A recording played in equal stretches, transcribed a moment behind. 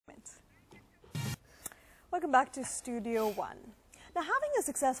Welcome back to Studio One. Now, having a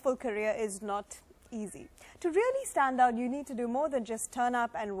successful career is not easy. To really stand out, you need to do more than just turn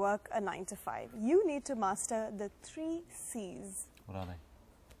up and work a 9 to 5. You need to master the 3 C's. What are they?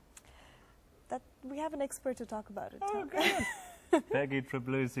 That we have an expert to talk about it. Oh, good. Peggy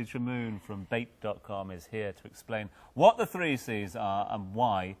Traboulshi Chamoun from Bayt.com is here to explain what the 3 C's are and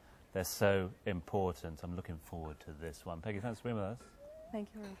why they're so important. I'm looking forward to this one. Peggy, thanks for being with us. Thank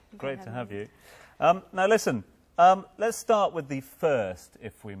you. Great to have you. Now listen, let's start with the first,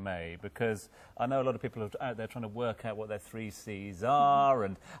 if we may, because I know a lot of people are out there trying to work out what their 3 C's are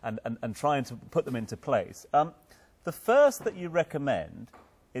and trying to put them into place. The first that you recommend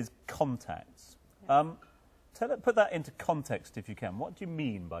is contacts. Put that into context if you can. What do you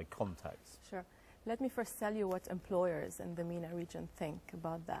mean by contacts? Sure. Let me first tell you what employers in the MENA region think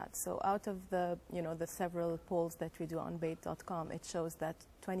about that. So out of the, the several polls that we do on Bayt.com, it shows that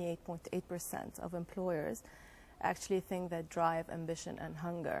 28.8% of employers actually think that drive, ambition, and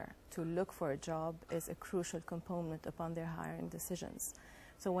hunger to look for a job is a crucial component upon their hiring decisions.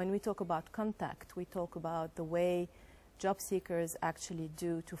 So when we talk about contact, we talk about the way job seekers actually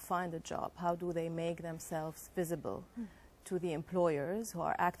do to find a job. How do they make themselves visible to the employers who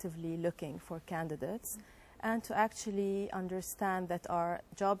are actively looking for candidates, and to actually understand that our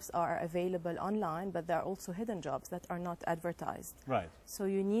jobs are available online, but there are also hidden jobs that are not advertised. Right. So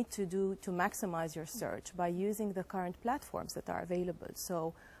you need to maximize your search by using the current platforms that are available.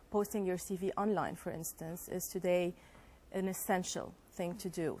 So posting your CV online, for instance, is today an essential thing to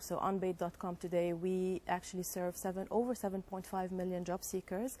do. So on Bayt.com today, we actually serve over 7.5 million job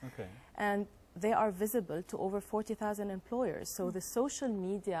seekers. Okay. And they are visible to over 40,000 employers. So the social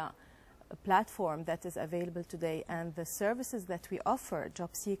media platform that is available today and the services that we offer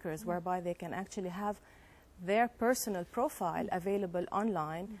job seekers, whereby they can actually have their personal profile available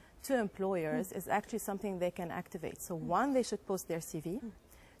online to employers, is actually something they can activate. So 1, they should post their CV.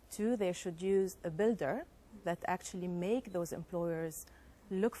 2, they should use a builder that actually make those employers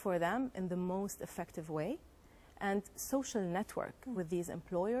look for them in the most effective way, and social network with these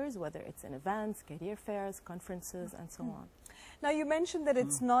employers, whether it's in events, career fairs, conferences, and so on. Now, you mentioned that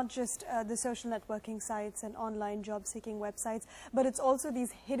it's not just the social networking sites and online job-seeking websites, but it's also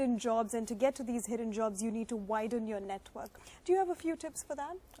these hidden jobs, and to get to these hidden jobs, you need to widen your network. Do you have a few tips for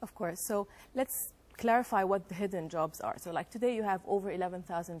that? Of course. So let's clarify what the hidden jobs are. So like today, you have over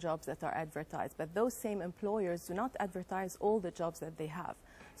 11,000 jobs that are advertised, but those same employers do not advertise all the jobs that they have.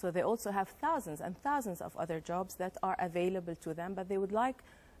 So they also have thousands and thousands of other jobs that are available to them, but they would like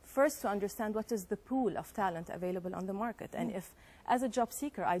first to understand what is the pool of talent available on the market. And if, as a job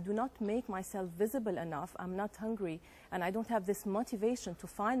seeker, I do not make myself visible enough, I'm not hungry, and I don't have this motivation to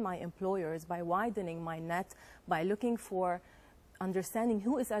find my employers by widening my net, by looking for understanding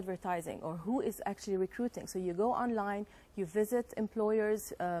who is advertising or who is actually recruiting. So you go online, you visit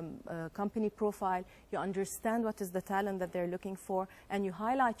employers' company profile, you understand what is the talent that they're looking for, and you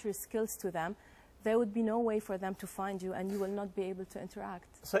highlight your skills to them. There would be no way for them to find you, and you will not be able to interact.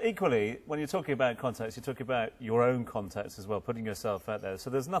 So equally, when you're talking about contacts, you're talking about your own contacts as well, putting yourself out there.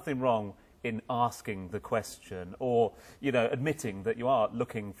 So there's nothing wrong in asking the question or, admitting that you are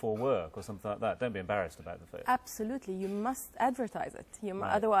looking for work or something like that. Don't be embarrassed about the fact. Absolutely. You must advertise it.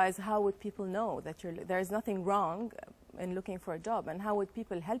 Right. Otherwise, how would people know that there is nothing wrong in looking for a job? And how would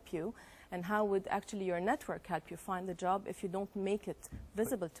people help you? And how would actually your network help you find the job if you don't make it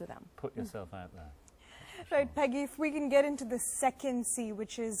visible to them? Put yourself out there. Right, Peggy, if we can get into the second C,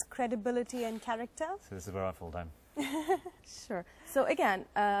 which is credibility and character. So this is where I fall down. Sure. So again,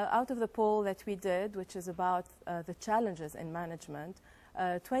 out of the poll that we did, which is about the challenges in management,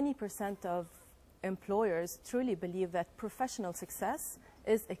 20% of employers truly believe that professional success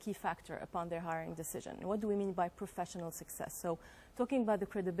is a key factor upon their hiring decision. And what do we mean by professional success? So talking about the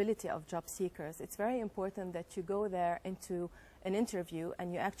credibility of job seekers, it's very important that you go there into an interview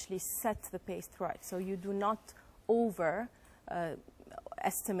and you actually set the pace right. So you do not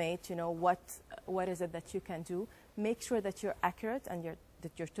estimate, what is it that you can do. Make sure that you're accurate and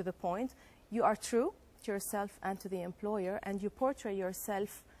that you're to the point. You are true to yourself and to the employer, and you portray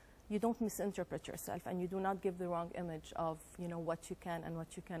yourself. You don't misinterpret yourself, and you do not give the wrong image of what you can and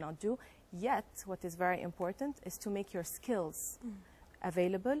what you cannot do. Yet, what is very important is to make your skills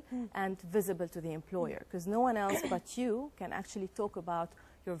available and visible to the employer, because no one else but you can actually talk about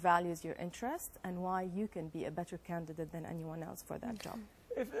your values, your interests, and why you can be a better candidate than anyone else for that job.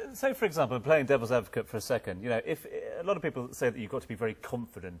 Say, for example, playing devil's advocate for a second, you know, if a lot of people say that you've got to be very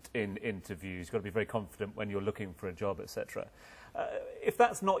confident in interviews, you've got to be very confident when you're looking for a job, etc. If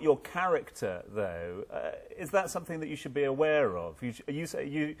that's not your character, though, is that something that you should be aware of? Are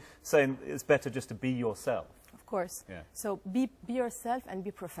you saying it's better just to be yourself? Of course. Yeah. So be yourself and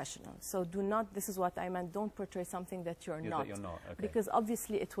be professional. So do not, this is what I meant, don't portray something that you're not. That you're not, okay. Because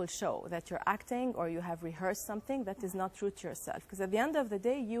obviously it will show that you're acting or you have rehearsed something that is not true to yourself. Because at the end of the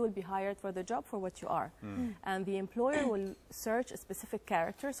day, you will be hired for the job for what you are. And the employer will search a specific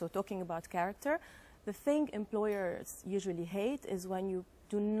character. So talking about character, the thing employers usually hate is when you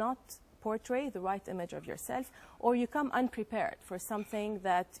do not portray the right image of yourself, or you come unprepared for something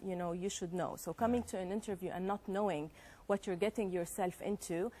that you should know. So coming to an interview and not knowing what you're getting yourself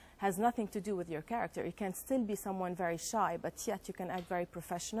into has nothing to do with your character. You can still be someone very shy, but yet you can act very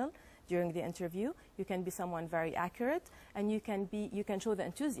professional during the interview. You can be someone very accurate, and you can show the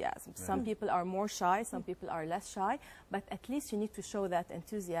enthusiasm. Yeah. Some people are more shy, some people are less shy, but at least you need to show that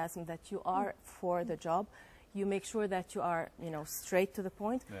enthusiasm that you are for the job. You make sure that you are, straight to the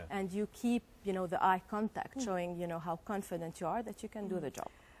point, and you keep, the eye contact, showing, how confident you are that you can do the job.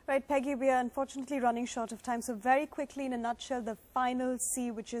 Right, Peggy, we are unfortunately running short of time. So very quickly, in a nutshell, the final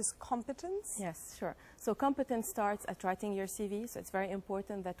C, which is competence. Yes, sure. So competence starts at writing your CV. So it's very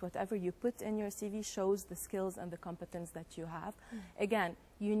important that whatever you put in your CV shows the skills and the competence that you have. Again,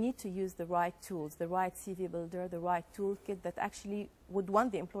 you need to use the right tools, the right CV builder, the right toolkit that actually would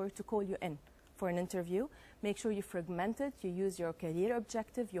want the employer to call you in for an interview. Make sure you fragment it, you use your career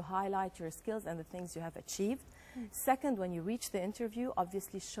objective, you highlight your skills and the things you have achieved. Second, when you reach the interview,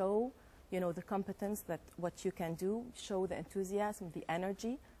 obviously show, the competence, that what you can do, show the enthusiasm, the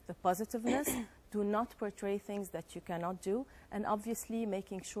energy, the positiveness. Do not portray things that you cannot do, and obviously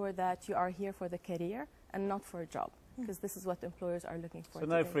making sure that you are here for the career and not for a job, because this is what employers are looking for. So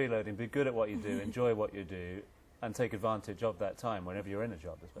no freeloading, be good at what you do, enjoy what you do, and take advantage of that time whenever you're in a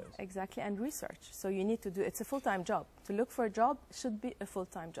job, I suppose. Exactly, and research. So you need to do, it's a full-time job. To look for a job should be a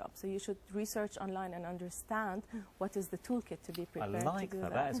full-time job. So you should research online and understand what is the toolkit to be prepared to do that. I like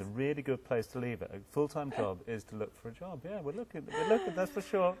that. That is a really good place to leave it. A full-time job is to look for a job. Yeah, we're looking, that's for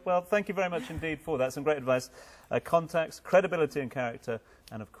sure. Well, thank you very much indeed for that. Some great advice. Contacts, credibility and character,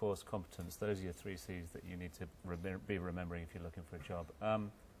 and of course competence. Those are your 3 C's that you need to be remembering if you're looking for a job.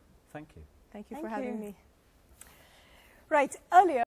 Thank you. Thank you for having me. Right, earlier